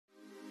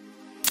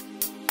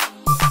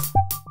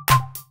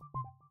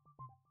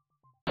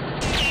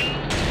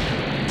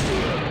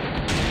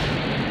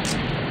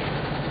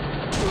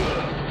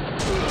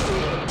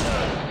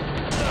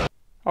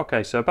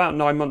Okay, so about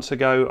 9 months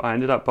ago I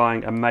ended up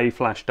buying a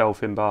Mayflash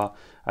Dolphin bar,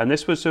 and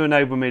this was to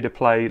enable me to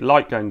play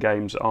Lightgun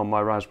games on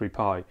my Raspberry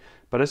Pi.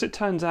 But as it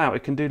turns out,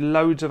 it can do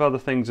loads of other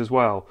things as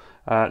well.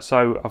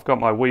 So I've got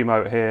my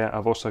Wiimote here,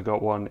 I've also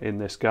got one in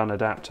this gun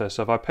adapter.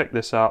 So if I pick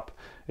this up,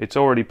 it's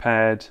already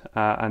paired,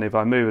 and if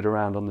I move it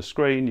around on the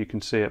screen, you can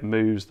see it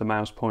moves the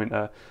mouse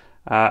pointer.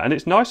 And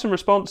it's nice and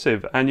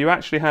responsive, and you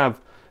actually have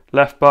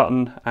left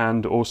button,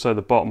 and also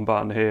the bottom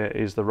button here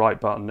is the right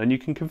button, and you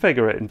can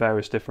configure it in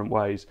various different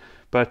ways.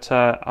 But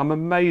I'm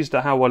amazed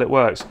at how well it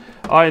works.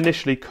 I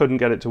initially couldn't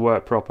get it to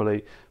work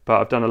properly, but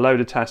I've done a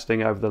load of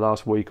testing over the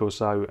last week or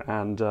so,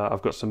 and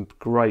I've got some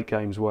great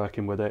games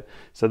working with it.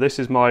 So this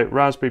is my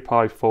Raspberry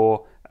Pi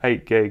 4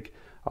 8 gig.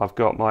 I've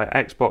got my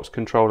Xbox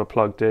controller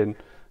plugged in.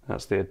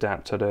 That's the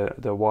adapter,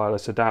 the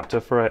wireless adapter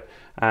for it,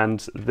 and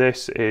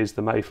this is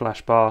the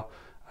Mayflash bar.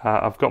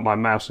 I've got my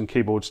mouse and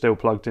keyboard still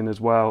plugged in as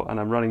well,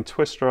 and I'm running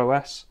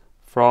TwisterOS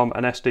from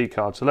an SD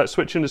card. So let's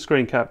switch into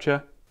screen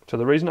capture. So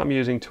the reason I'm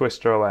using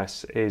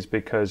TwisterOS is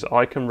because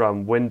I can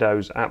run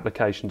Windows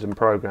applications and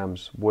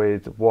programs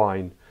with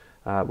Wine,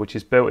 which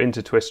is built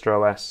into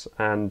TwisterOS,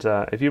 and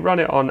if you run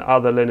it on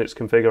other Linux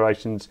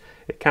configurations,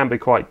 it can be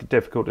quite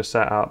difficult to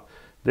set up.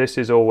 This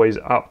is always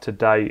up to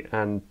date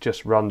and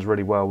just runs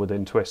really well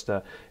within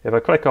Twister. If I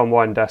click on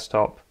Wine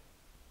Desktop,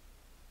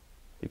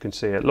 you can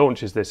see it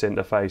launches this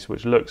interface,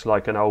 which looks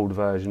like an old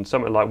version,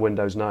 something like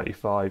Windows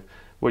 95,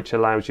 which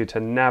allows you to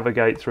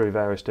navigate through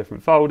various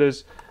different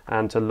folders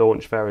and to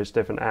launch various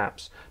different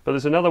apps. But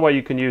there's another way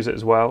you can use it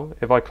as well.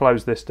 If I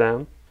close this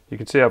down, you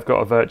can see I've got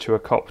a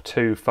Virtua Cop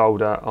 2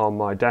 folder on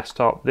my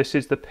desktop. This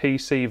is the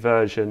PC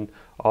version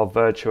of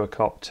Virtua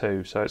Cop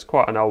 2, so it's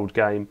quite an old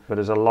game, but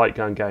as a light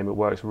gun game it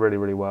works really,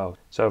 really well.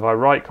 So if I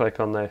right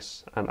click on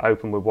this and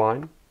open with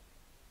Wine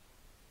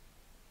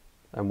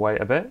and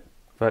wait a bit,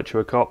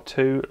 Virtua Cop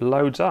 2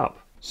 loads up.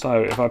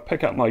 So if I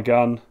pick up my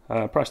gun,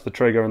 press the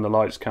trigger and the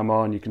lights come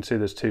on, you can see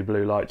there's two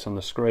blue lights on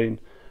the screen.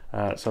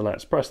 So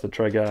let's press the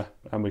trigger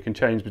and we can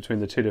change between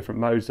the two different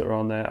modes that are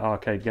on there,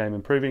 arcade, game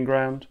and proving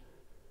ground.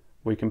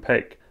 We can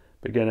pick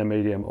beginner,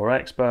 medium or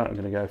expert. I'm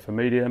going to go for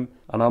medium,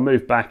 and I'll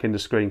move back into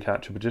screen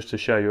capture but just to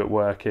show you it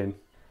working.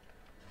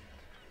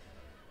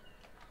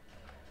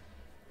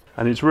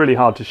 And it's really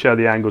hard to show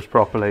the angles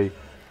properly.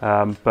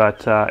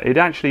 But it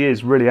actually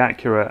is really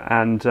accurate,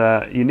 and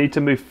you need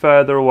to move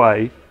further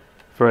away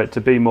for it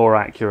to be more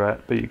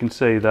accurate, but you can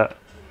see that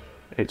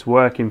it's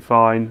working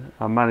fine.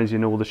 I'm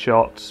managing all the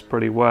shots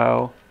pretty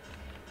well,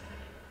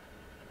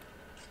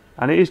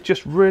 and it is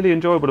just really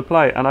enjoyable to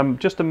play, and I'm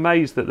just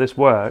amazed that this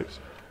works.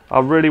 I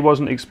really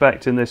wasn't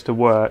expecting this to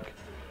work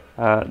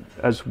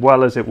as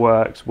well as it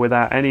works,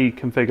 without any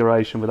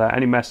configuration, without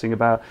any messing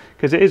about,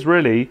 because it is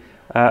really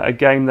a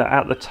game that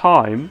at the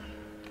time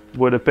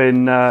would have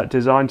been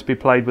designed to be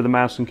played with a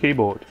mouse and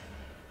keyboard.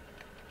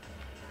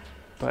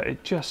 But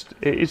it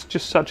is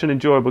just such an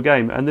enjoyable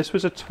game, and this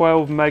was a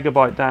 12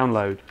 megabyte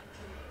download.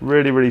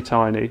 Really, really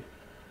tiny.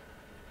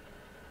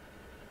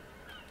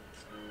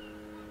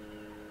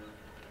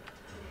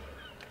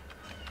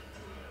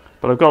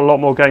 But I've got a lot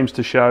more games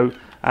to show,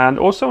 and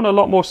also on a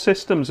lot more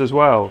systems as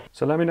well.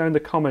 So let me know in the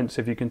comments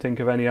if you can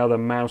think of any other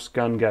mouse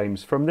gun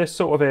games from this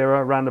sort of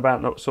era, around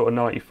about sort of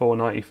 94,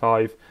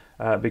 95,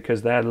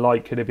 because they're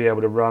likely to be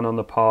able to run on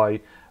the Pi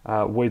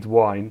with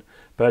Wine.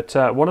 But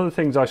one of the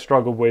things I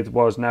struggled with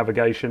was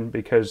navigation,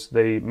 because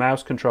the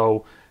mouse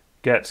control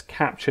gets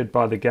captured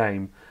by the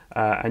game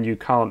and you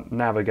can't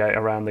navigate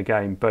around the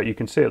game. But you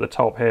can see at the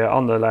top here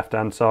on the left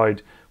hand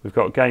side we've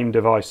got game,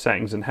 device,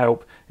 settings and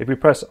help. If we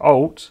press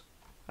Alt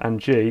and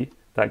G,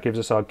 that gives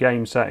us our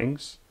game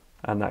settings,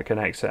 and that can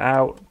exit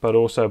out. But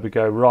also if we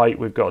go right,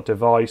 we've got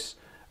device.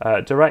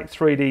 Direct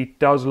 3D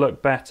does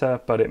look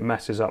better, but it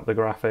messes up the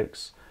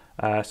graphics.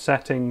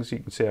 Settings, you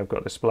can see I've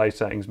got display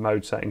settings,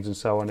 mode settings and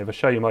so on. If I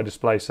show you my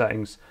display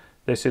settings,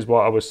 this is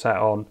what I was set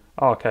on,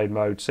 arcade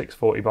mode,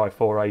 640 by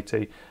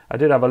 480. I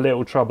did have a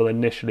little trouble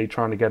initially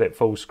trying to get it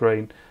full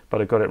screen,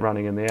 but I got it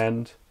running in the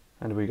end.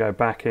 And we go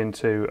back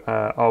into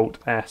Alt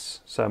S,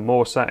 so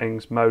more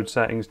settings, mode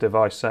settings,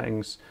 device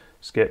settings,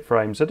 skip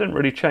frames. I didn't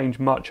really change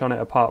much on it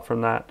apart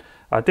from that.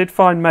 I did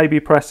find maybe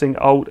pressing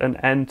Alt and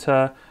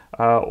Enter,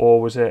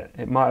 or was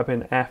it might have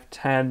been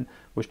F10,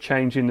 was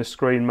changing the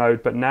screen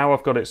mode, but now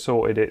I've got it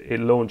sorted. It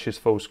launches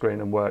full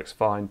screen and works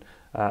fine,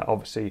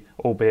 obviously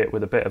albeit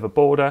with a bit of a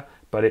border,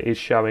 but it is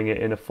showing it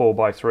in a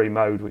 4:3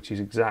 mode, which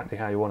is exactly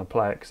how you want to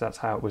play it, because that's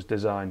how it was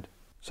designed.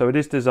 So it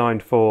is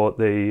designed for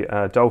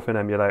the Dolphin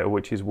emulator,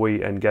 which is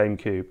Wii and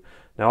GameCube.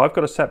 Now I've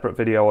got a separate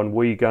video on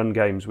Wii gun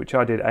games, which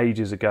I did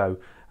ages ago,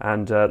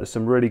 and there's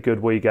some really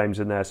good Wii games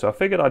in there, so I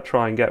figured I'd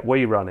try and get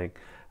Wii running.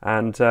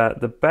 And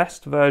the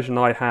best version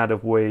I had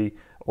of Wii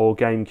or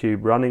GameCube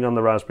running on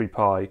the Raspberry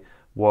Pi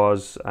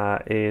was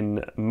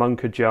in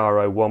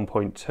Monkajaro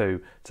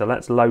 1.2. So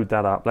let's load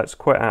that up. Let's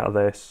quit out of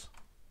this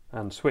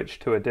and switch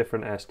to a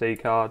different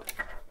SD card.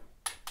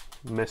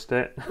 Missed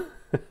it.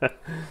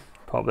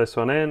 Pop this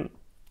one in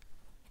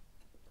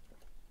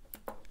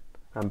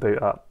and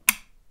boot up.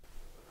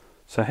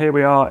 So here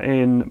we are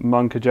in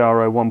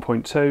Monkajaro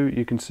 1.2.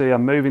 You can see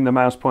I'm moving the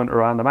mouse pointer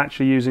around. I'm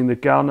actually using the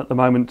gun at the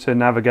moment to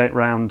navigate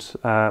around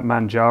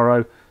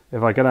Manjaro.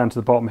 If I go down to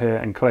the bottom here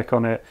and click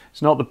on it,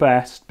 it's not the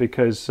best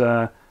because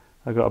I've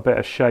got a bit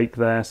of shake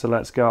there. So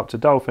let's go up to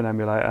Dolphin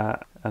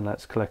emulator and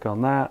let's click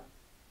on that.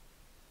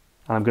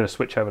 And I'm going to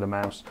switch over to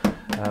mouse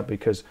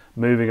because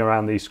moving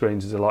around these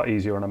screens is a lot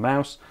easier on a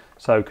mouse.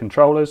 So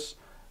controllers,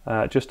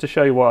 just to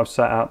show you what I've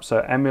set up. So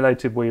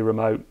emulated Wii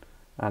remote.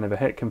 And if I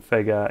hit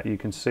configure, you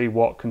can see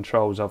what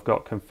controls I've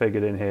got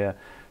configured in here.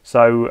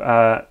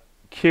 So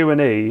Q and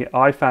E,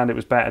 I found it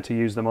was better to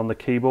use them on the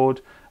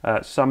keyboard.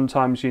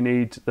 Sometimes you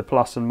need the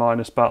plus and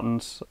minus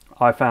buttons.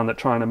 I found that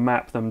trying to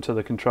map them to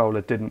the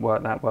controller didn't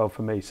work that well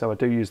for me. So I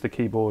do use the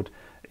keyboard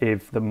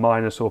if the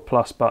minus or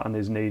plus button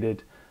is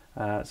needed.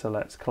 So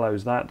let's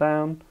close that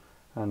down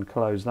and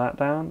close that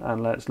down.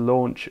 And let's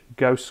launch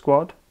Ghost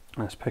Squad.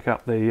 Let's pick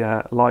up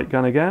the light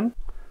gun again.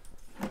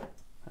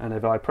 And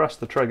if I press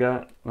the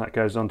trigger, that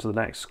goes on to the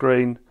next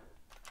screen,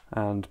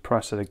 and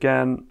press it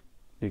again,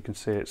 you can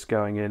see it's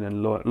going in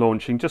and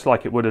launching just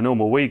like it would a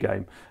normal Wii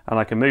game. And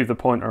I can move the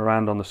pointer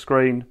around on the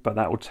screen, but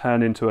that will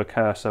turn into a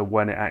cursor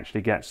when it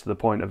actually gets to the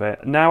point of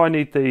it. Now I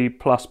need the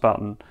plus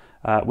button,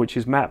 which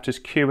is mapped as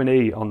Q and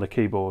E on the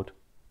keyboard.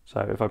 So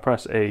if I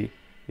press E,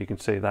 you can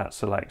see that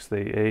selects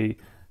the E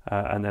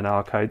and then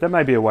arcade. There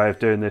may be a way of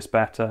doing this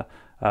better,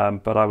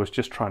 but I was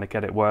just trying to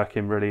get it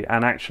working really.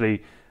 And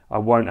actually, I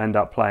won't end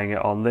up playing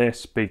it on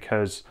this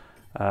because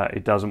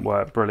it doesn't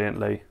work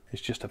brilliantly. It's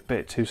just a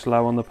bit too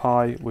slow on the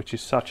Pi, which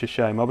is such a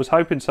shame. I was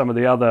hoping some of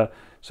the other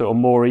sort of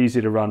more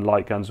easy to run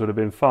light guns would have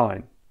been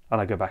fine.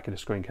 And I go back into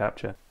screen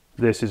capture.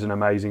 This is an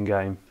amazing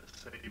game.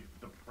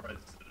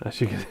 As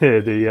you can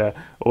hear, the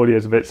audio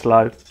is a bit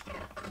slow.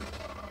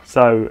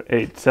 So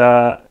it's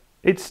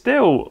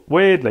still,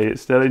 weirdly,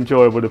 it's still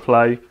enjoyable to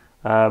play.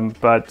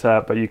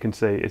 But you can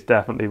see it's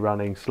definitely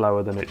running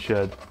slower than it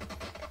should.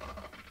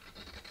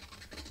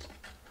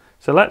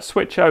 So let's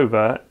switch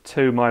over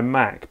to my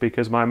Mac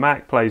because my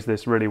Mac plays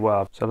this really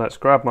well. So let's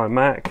grab my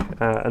Mac,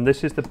 and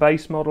this is the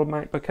base model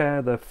MacBook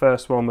Air, the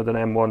first one with an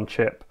M1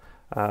 chip.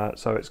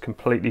 So it's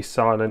completely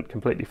silent,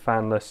 completely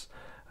fanless,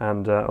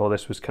 and all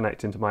this was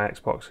connecting to my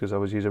Xbox because I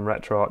was using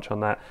RetroArch on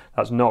that.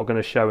 That's not going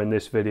to show in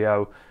this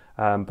video,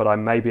 but I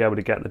may be able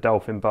to get the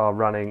Dolphin bar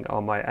running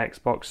on my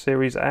Xbox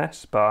Series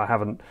S, but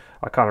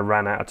I kind of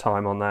ran out of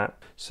time on that.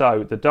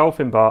 So the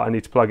Dolphin bar I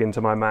need to plug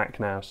into my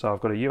Mac now. So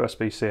I've got a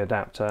USB-C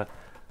adapter.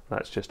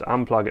 Let's just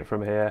unplug it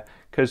from here,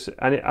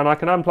 and I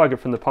can unplug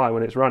it from the Pi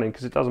when it's running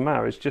because it doesn't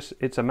matter.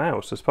 It's a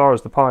mouse as far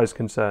as the Pi is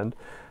concerned.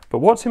 But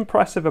what's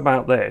impressive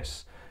about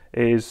this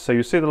is, so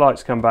you see the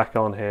lights come back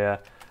on here,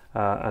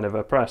 and if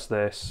I press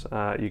this,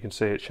 you can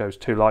see it shows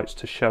two lights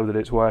to show that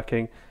it's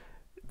working.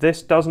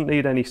 This doesn't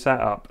need any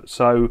setup,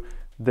 so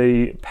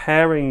the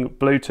pairing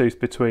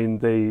Bluetooth between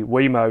the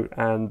Wiimote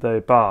and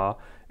the bar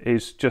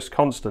is just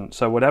constant.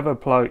 So whatever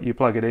you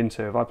plug it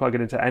into, if I plug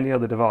it into any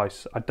other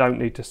device, I don't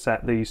need to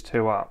set these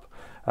two up.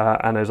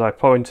 And as I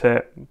point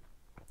it,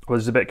 well,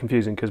 this is a bit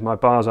confusing because my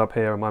bar's up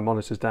here and my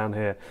monitor's down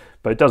here,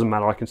 but it doesn't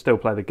matter, I can still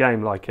play the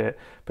game like it.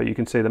 But you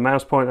can see the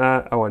mouse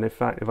pointer, oh, and in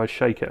fact, if I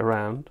shake it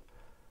around,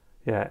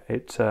 yeah,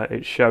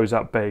 it shows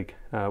up big,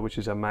 which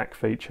is a Mac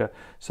feature.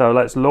 So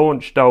let's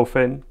launch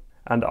Dolphin.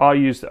 And I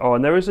used,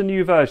 and there is a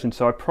new version,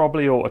 so I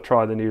probably ought to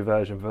try the new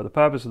version. For the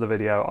purpose of the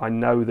video, I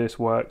know this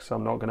works, so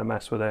I'm not going to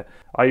mess with it.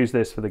 I use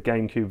this for the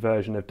GameCube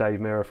version of Dave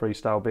Mirra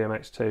Freestyle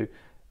BMX2.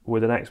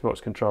 With an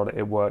Xbox controller,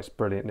 it works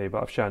brilliantly,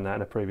 but I've shown that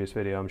in a previous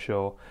video, I'm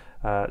sure.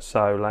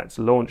 So let's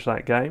launch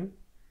that game.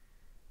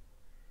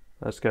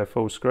 Let's go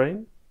full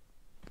screen.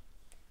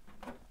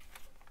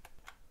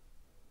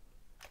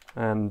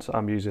 And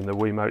I'm using the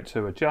Wiimote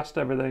to adjust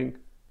everything.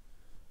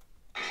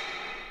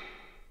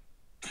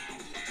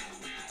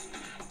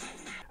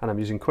 And I'm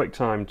using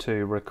QuickTime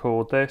to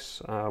record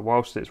this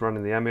whilst it's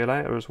running the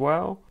emulator as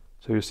well.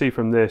 So you'll see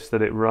from this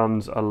that it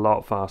runs a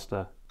lot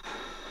faster.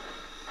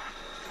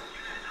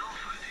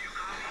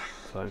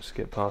 So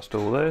skip past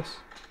all this.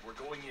 We're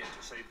going in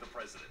to save the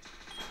president.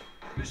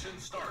 Mission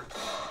start.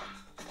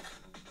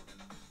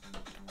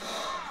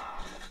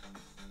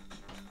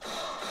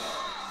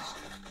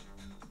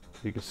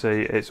 You can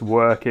see it's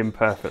working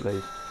perfectly.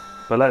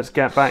 But let's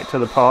get back to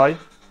the Pi.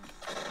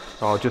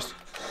 I'll just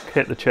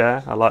hit the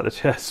chair. I like the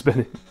chair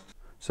spinning.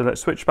 So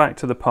let's switch back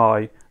to the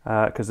Pi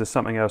because there's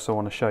something else I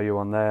want to show you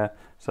on there.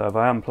 So if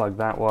I unplug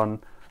that one,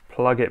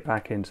 plug it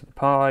back into the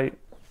Pi,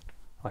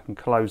 I can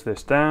close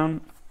this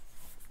down,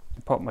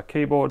 pop my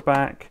keyboard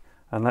back,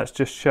 and let's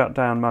just shut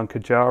down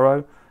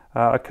Monkajaro.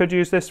 I could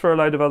use this for a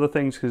load of other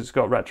things because it's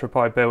got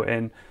Retropie built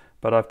in,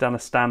 but I've done a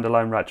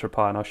standalone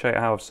Retropie and I'll show you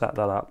how I've set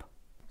that up.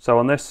 So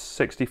on this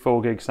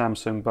 64 gig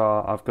Samsung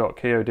bar, I've got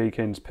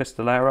Dieken's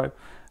Pistolero.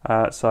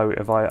 So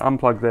if I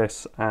unplug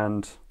this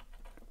and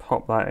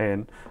pop that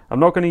in, I'm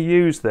not going to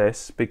use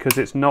this because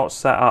it's not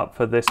set up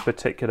for this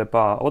particular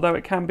bar, although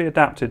it can be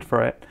adapted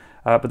for it.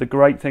 But the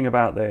great thing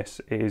about this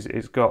is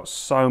it's got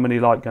so many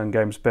Lightgun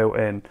games built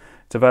in.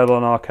 It's available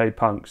on Arcade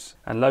Punks,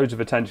 and loads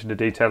of attention to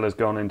detail has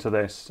gone into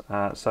this.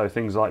 So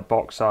things like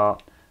box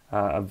art,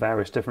 of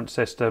various different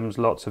systems,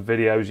 lots of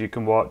videos you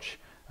can watch.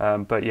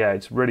 But yeah,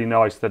 it's really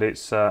nice that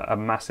it's a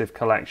massive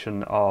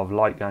collection of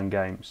Lightgun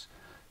games.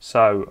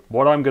 So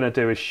what I'm going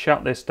to do is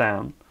shut this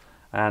down,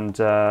 and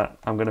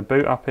I'm going to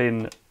boot up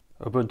in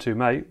Ubuntu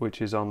Mate,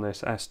 which is on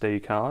this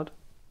SD card.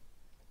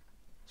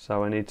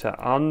 So I need to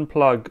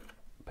unplug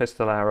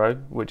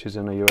Pistolero, which is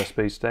in a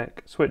USB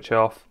stick, switch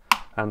off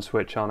and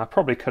switch on. I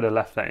probably could have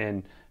left that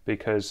in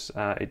because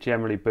it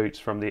generally boots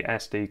from the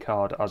SD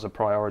card as a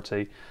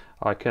priority.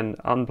 I can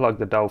unplug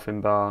the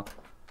Dolphin bar.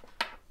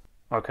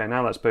 Okay,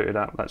 now let's boot it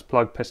up. Let's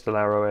plug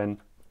Pistolero in.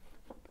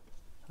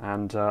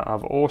 And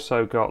I've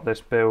also got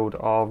this build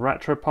of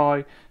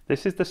Retropie.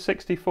 This is the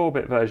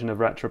 64-bit version of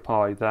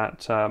Retropie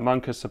that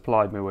Monk has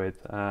supplied me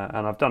with,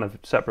 and I've done a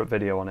separate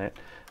video on it.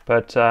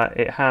 But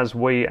it has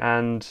Wii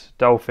and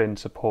Dolphin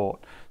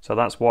support, so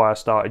that's why I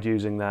started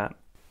using that.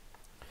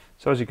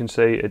 So as you can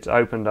see, it's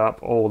opened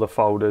up all the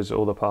folders,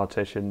 all the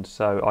partitions,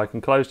 so I can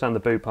close down the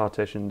boot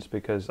partitions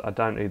because I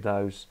don't need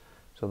those.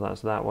 So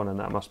that's that one, and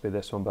that must be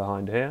this one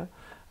behind here.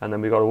 And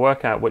then we've got to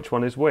work out which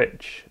one is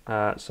which.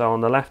 So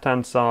on the left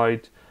hand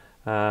side,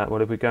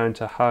 if we go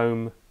into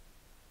Home,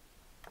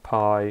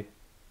 Pi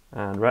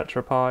and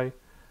Retropie,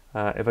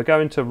 if I go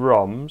into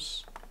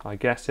ROMs, I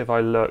guess if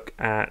I look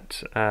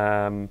at,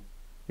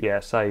 yeah,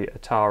 say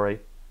Atari,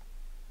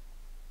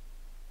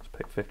 let's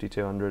pick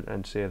 5200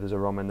 and see if there's a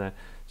ROM in there.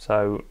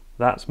 So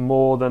that's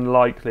more than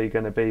likely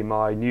going to be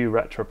my new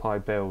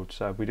Retropie build.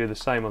 So if we do the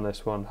same on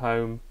this one,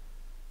 Home,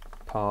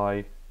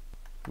 Pi,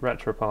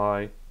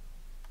 Retropie,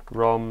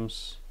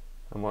 ROMs,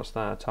 and what's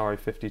that, Atari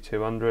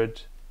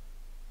 5200,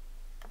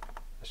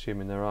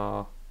 assuming there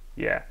are,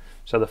 yeah.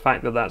 So the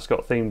fact that that's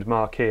got themed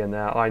marquee in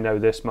there, I know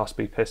this must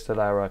be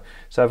Pistolero.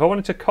 So if I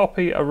wanted to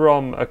copy a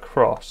ROM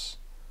across,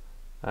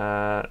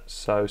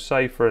 so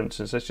say for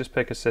instance, let's just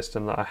pick a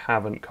system that I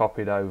haven't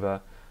copied over.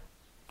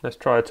 Let's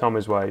try a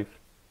Tommy's Wave,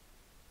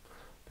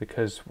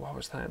 because what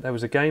was that? There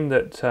was a game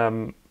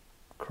that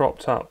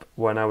cropped up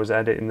when I was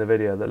editing the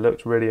video that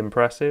looked really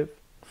impressive.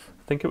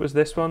 I think it was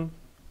this one,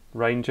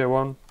 Ranger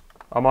one.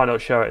 I might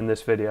not show it in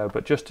this video,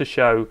 but just to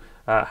show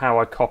how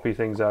I copy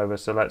things over.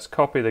 So let's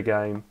copy the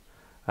game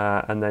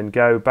and then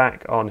go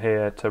back on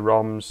here to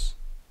ROMs,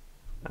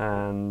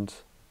 and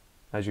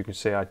as you can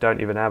see I don't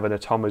even have an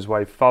Tommy's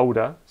Wave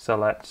folder, so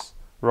let's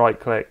right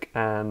click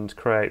and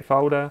create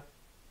folder,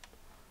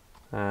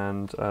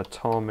 and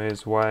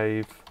Tommy's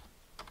Wave.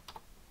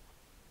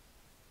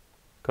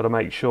 Got to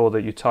make sure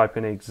that you type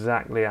in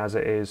exactly as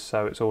it is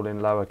so it's all in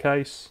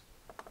lowercase.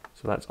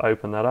 So let's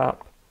open that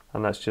up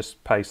and let's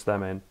just paste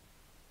them in.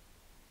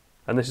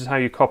 And this is how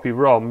you copy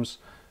ROMs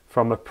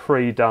from a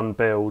pre-done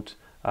build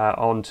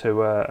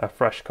onto a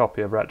fresh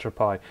copy of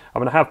Retropie. I'm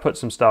going to have put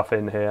some stuff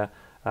in here,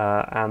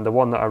 and the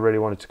one that I really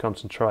wanted to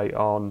concentrate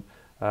on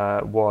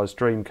was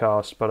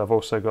Dreamcast, but I've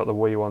also got the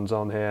Wii ones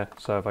on here.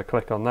 So if I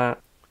click on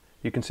that,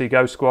 you can see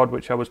Ghost Squad,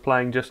 which I was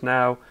playing just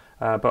now,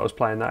 but I was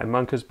playing that in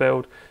Monka's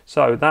build.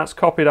 So that's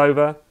copied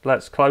over.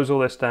 Let's close all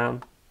this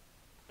down,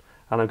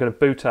 and I'm going to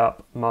boot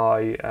up my,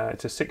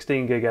 it's a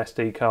 16 gig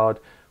SD card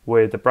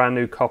with a brand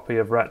new copy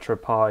of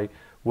Retropie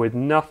with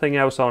nothing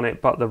else on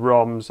it but the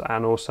ROMs,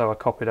 and also I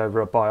copied over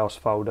a BIOS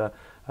folder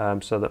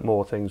so that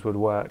more things would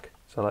work.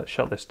 So let's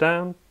shut this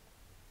down,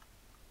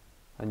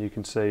 and you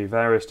can see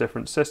various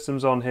different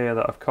systems on here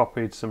that I've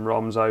copied some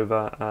ROMs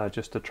over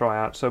just to try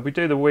out. So if we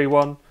do the Wii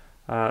one,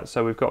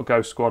 so we've got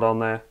Ghost Squad on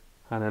there,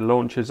 and it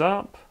launches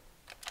up,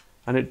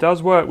 and it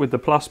does work with the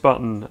plus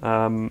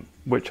button,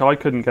 which I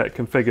couldn't get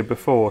configured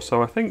before,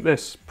 so I think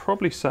this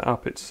probably set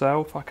up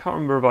itself. I can't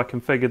remember if I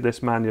configured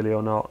this manually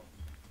or not.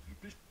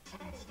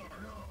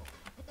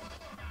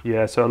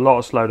 Yeah, so a lot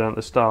of slowdown at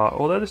the start,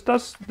 although this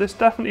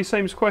definitely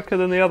seems quicker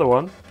than the other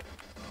one.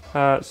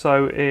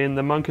 So in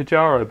the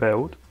Monkajaro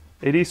build,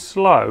 it is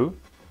slow,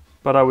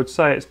 but I would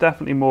say it's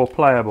definitely more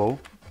playable.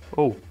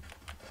 Oh,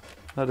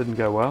 that didn't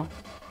go well.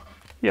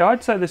 Yeah,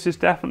 I'd say this is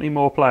definitely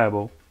more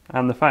playable,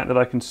 and the fact that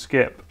I can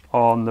skip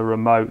on the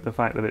remote, the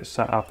fact that it's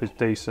set up is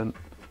decent.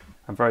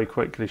 And very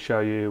quickly show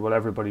you, well,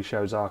 everybody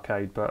shows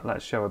arcade, but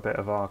let's show a bit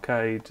of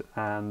arcade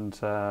and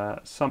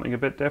something a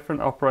bit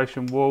different.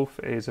 Operation Wolf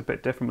is a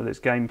bit different with its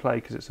gameplay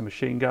because it's a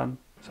machine gun.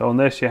 So on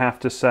this you have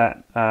to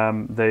set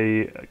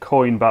the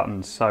coin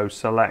buttons, so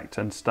select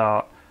and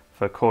start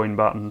for coin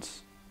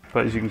buttons.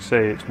 But as you can see,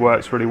 it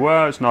works really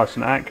well, it's nice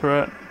and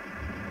accurate.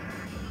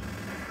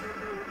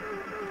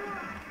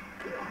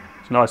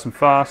 It's nice and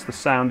fast, the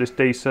sound is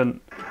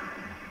decent.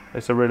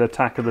 It's a real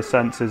attack of the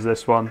senses,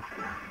 this one.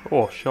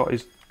 Oh, shot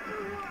his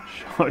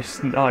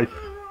knife.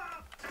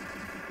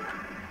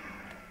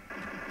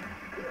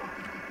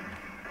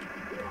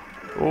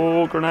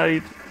 Oh,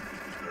 grenade.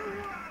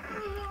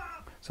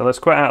 So let's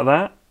quit out of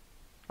that.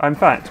 In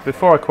fact,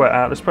 before I quit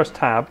out, let's press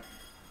tab,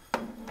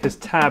 because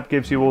tab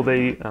gives you all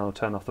the, I'll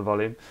turn off the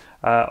volume,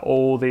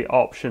 all the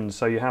options.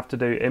 So you have to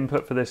do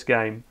input for this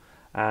game,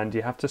 and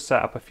you have to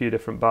set up a few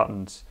different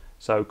buttons.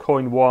 So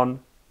coin 1,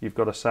 you've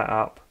got to set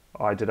up.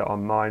 I did it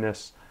on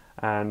minus,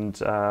 and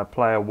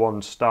player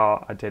 1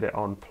 start, I did it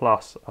on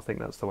plus. I think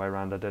that's the way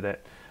around I did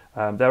it.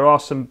 There are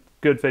some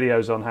good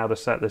videos on how to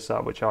set this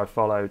up, which I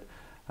followed,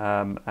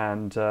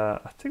 and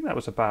I think that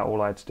was about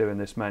all I had to do in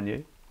this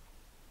menu.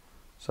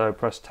 So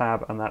press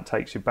tab and that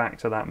takes you back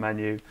to that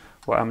menu.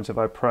 What happens if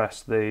I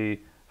press the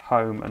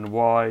home and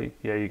Y?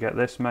 Yeah, you get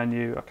this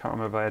menu. I can't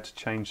remember if I had to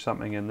change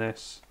something in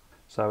this.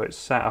 So it's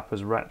set up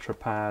as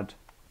Retropad.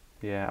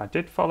 Yeah, I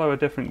did follow a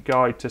different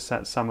guide to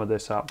set some of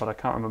this up, but I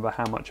can't remember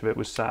how much of it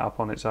was set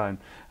up on its own.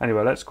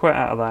 Anyway, let's quit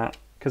out of that,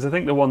 because I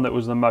think the one that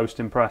was the most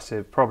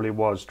impressive probably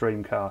was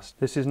Dreamcast.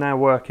 This is now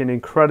working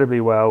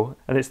incredibly well,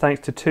 and it's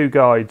thanks to two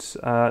guides.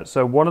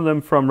 So one of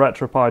them from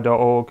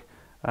retropie.org,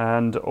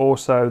 and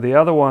also the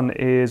other one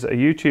is a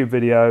YouTube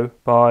video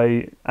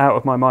by Out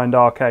of My Mind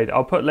Arcade.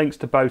 I'll put links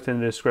to both in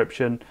the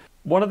description.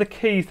 One of the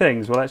key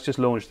things, well, let's just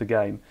launch the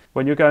game.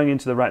 When you're going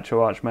into the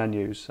RetroArch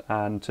menus,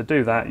 and to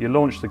do that, you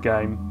launch the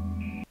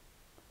game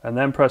and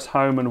then press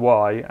home and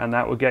Y, and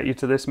that will get you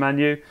to this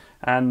menu.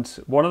 And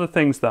one of the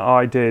things that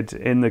I did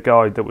in the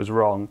guide that was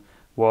wrong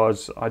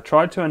was I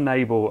tried to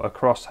enable a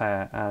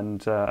crosshair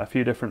and a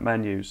few different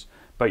menus,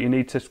 but you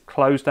need to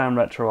close down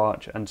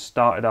RetroArch and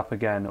start it up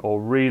again,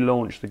 or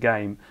relaunch the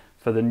game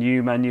for the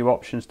new menu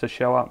options to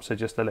show up. So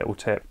just a little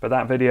tip. But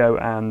that video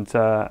and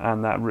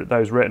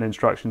those written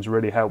instructions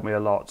really helped me a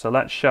lot. So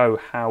let's show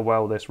how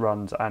well this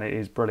runs, and it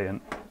is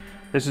brilliant.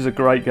 This is a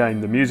great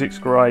game. The music's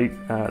great,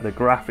 the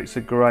graphics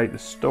are great, the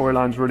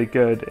storyline's really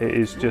good. It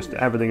is just,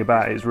 everything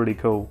about it is really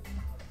cool.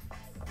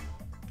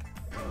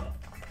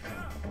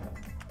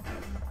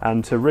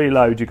 And to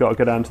reload, you've got to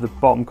go down to the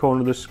bottom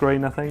corner of the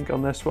screen, I think,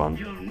 on this one.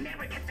 You'll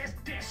never get this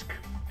disc.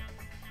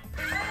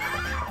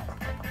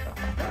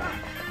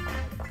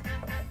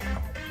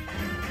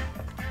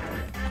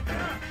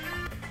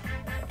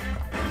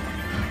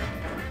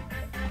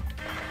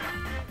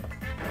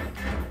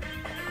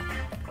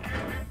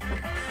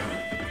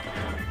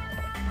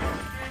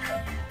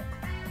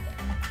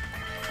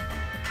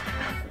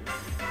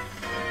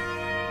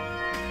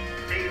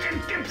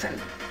 Agent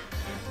Gibson,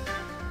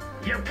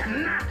 you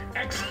cannot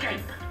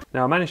escape.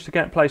 Now I managed to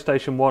get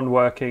PlayStation 1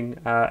 working.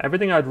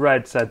 Everything I'd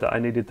read said that I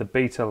needed the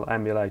Beetle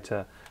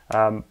emulator,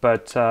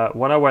 but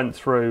when I went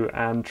through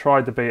and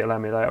tried the Beetle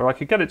emulator, I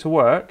could get it to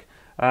work.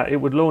 It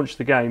would launch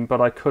the game,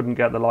 but I couldn't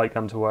get the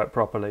Lightgun to work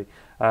properly.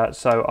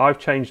 So I've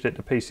changed it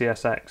to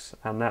PCSX,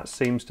 and that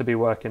seems to be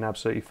working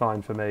absolutely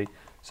fine for me.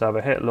 So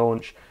if I hit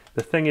launch,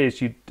 the thing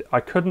is,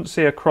 I couldn't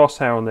see a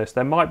crosshair on this.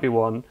 There might be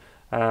one,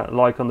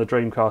 like on the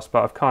Dreamcast,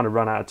 but I've kind of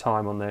run out of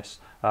time on this.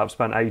 I've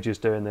spent ages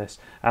doing this,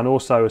 and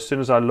also as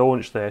soon as I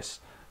launch this,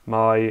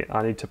 I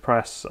need to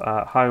press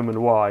home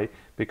and Y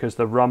because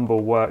the rumble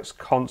works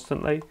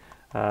constantly.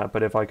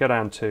 But if I go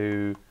down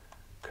to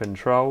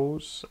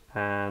controls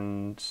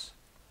and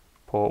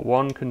port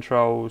 1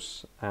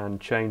 controls and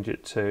change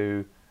it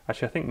to,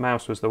 actually I think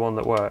mouse was the one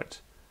that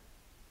worked.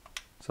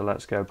 So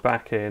let's go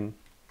back in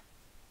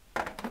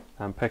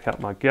and pick up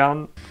my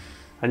gun,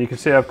 and you can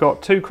see I've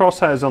got two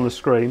crosshairs on the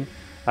screen.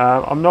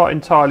 I'm not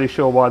entirely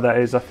sure why that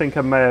is. I think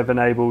I may have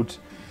enabled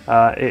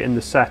it in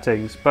the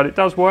settings, but it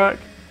does work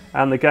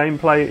and the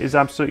gameplay is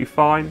absolutely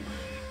fine.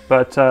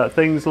 But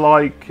things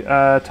like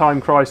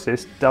Time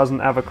Crisis doesn't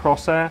have a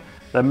crosshair.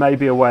 There may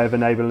be a way of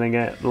enabling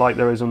it like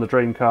there is on the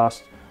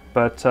Dreamcast,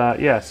 but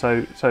yeah,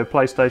 so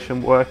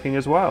PlayStation working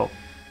as well.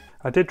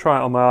 I did try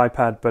it on my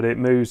iPad, but it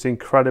moves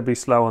incredibly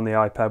slow on the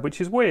iPad,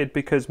 which is weird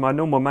because my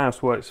normal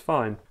mouse works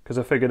fine. Because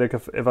I figured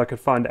if I could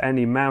find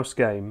any mouse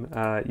game,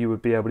 you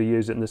would be able to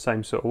use it in the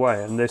same sort of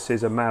way. And this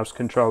is a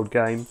mouse-controlled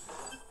game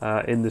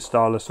in the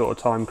style of sort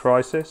of Time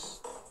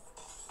Crisis.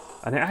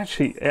 And it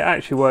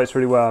actually works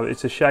really well.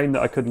 It's a shame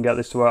that I couldn't get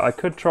this to work. I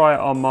could try it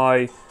on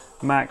my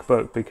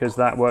MacBook because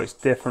that works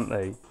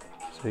differently.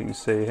 So you can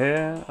see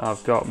here,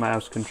 I've got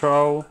mouse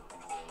control,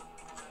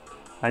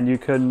 and you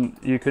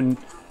can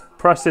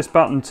press this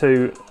button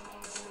to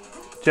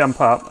jump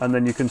up, and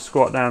then you can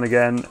squat down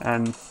again,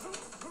 and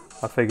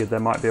I figured there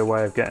might be a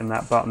way of getting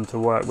that button to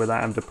work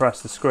without having to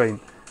press the screen.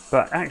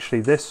 But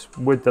actually this,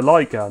 with the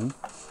Lightgun,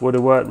 would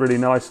have worked really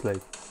nicely.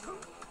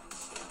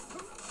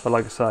 But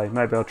like I say,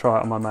 maybe I'll try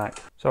it on my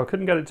Mac. So I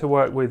couldn't get it to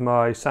work with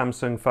my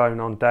Samsung phone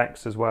on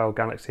DeX as well,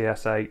 Galaxy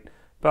S8,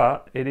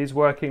 but it is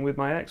working with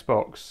my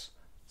Xbox.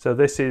 So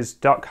this is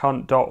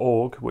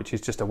duckhunt.org, which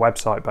is just a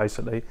website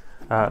basically.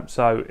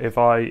 So if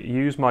I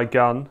use my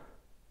gun,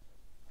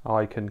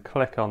 I can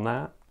click on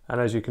that, and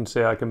as you can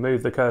see I can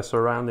move the cursor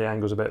around. The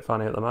angle's a bit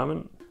funny at the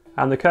moment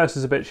and the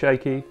cursor's a bit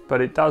shaky,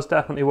 but it does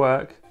definitely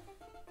work.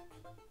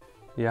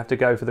 You have to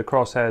go for the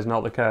crosshairs,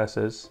 not the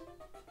cursors.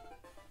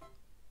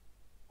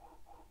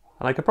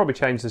 And I could probably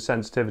change the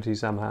sensitivity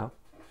somehow.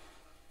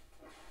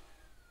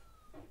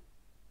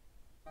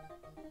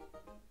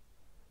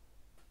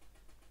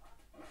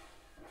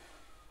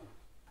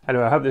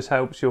 Anyway, I hope this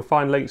helps. You'll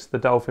find links to the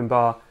Dolphin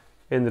bar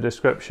in the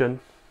description.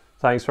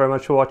 Thanks very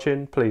much for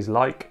watching. Please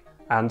like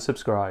and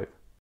subscribe.